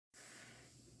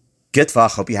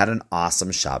Gitvach, hope you had an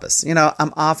awesome Shabbos.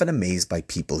 I'm often amazed by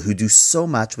people who do so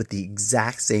much with the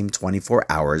exact same 24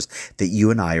 hours that you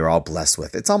and I are all blessed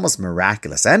with. It's almost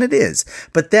miraculous, and it is.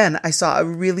 But then I saw a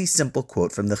really simple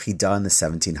quote from the Chida in the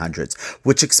 1700s,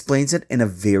 which explains it in a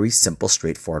very simple,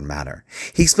 straightforward manner.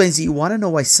 He explains that you want to know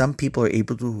why some people are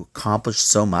able to accomplish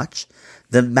so much?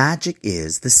 The magic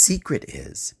is, the secret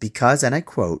is, because, and I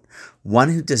quote,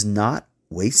 one who does not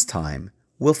waste time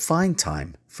will find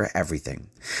time for everything.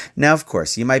 Now, of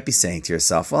course, you might be saying to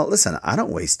yourself, well, listen, I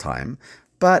don't waste time.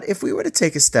 But if we were to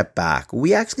take a step back,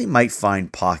 we actually might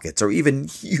find pockets or even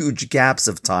huge gaps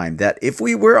of time that, if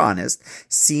we were honest,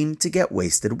 seem to get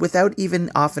wasted without even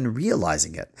often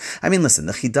realizing it. I mean, listen,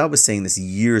 the Chida was saying this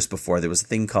years before there was a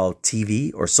thing called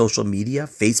TV or social media,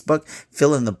 Facebook,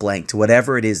 fill in the blank to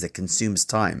whatever it is that consumes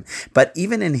time. But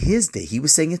even in his day, he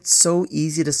was saying it's so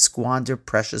easy to squander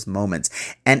precious moments.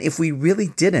 And if we really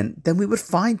didn't, then we would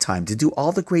find time to do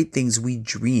all the great things we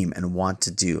dream and want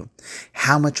to do.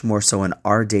 How much more so in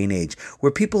our day and age,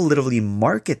 where people literally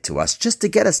market to us just to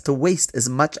get us to waste as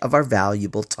much of our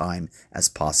valuable time as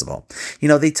possible.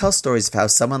 They tell stories of how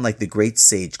someone like the great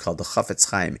sage called the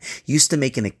Chafetz Chaim used to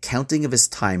make an accounting of his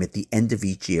time at the end of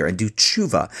each year and do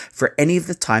tshuva for any of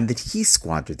the time that he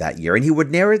squandered that year, and he would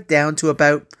narrow it down to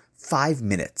about 5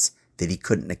 minutes that he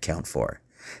couldn't account for.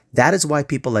 That is why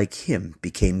people like him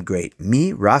became great.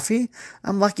 Me, Rafi,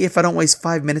 I'm lucky if I don't waste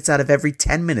 5 minutes out of every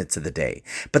 10 minutes of the day.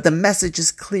 But the message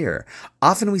is clear.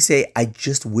 Often we say, I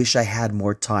just wish I had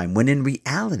more time, when in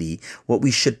reality, what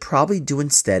we should probably do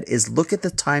instead is look at the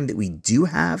time that we do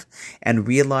have and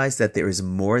realize that there is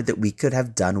more that we could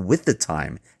have done with the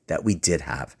time that we did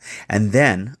have. And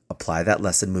then apply that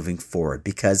lesson moving forward,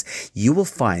 because you will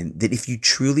find that if you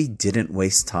truly didn't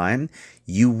waste time,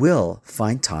 you will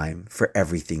find time for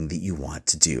everything that you want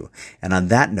to do. And on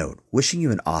that note, wishing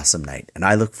you an awesome night, and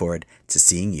I look forward to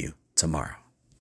seeing you tomorrow.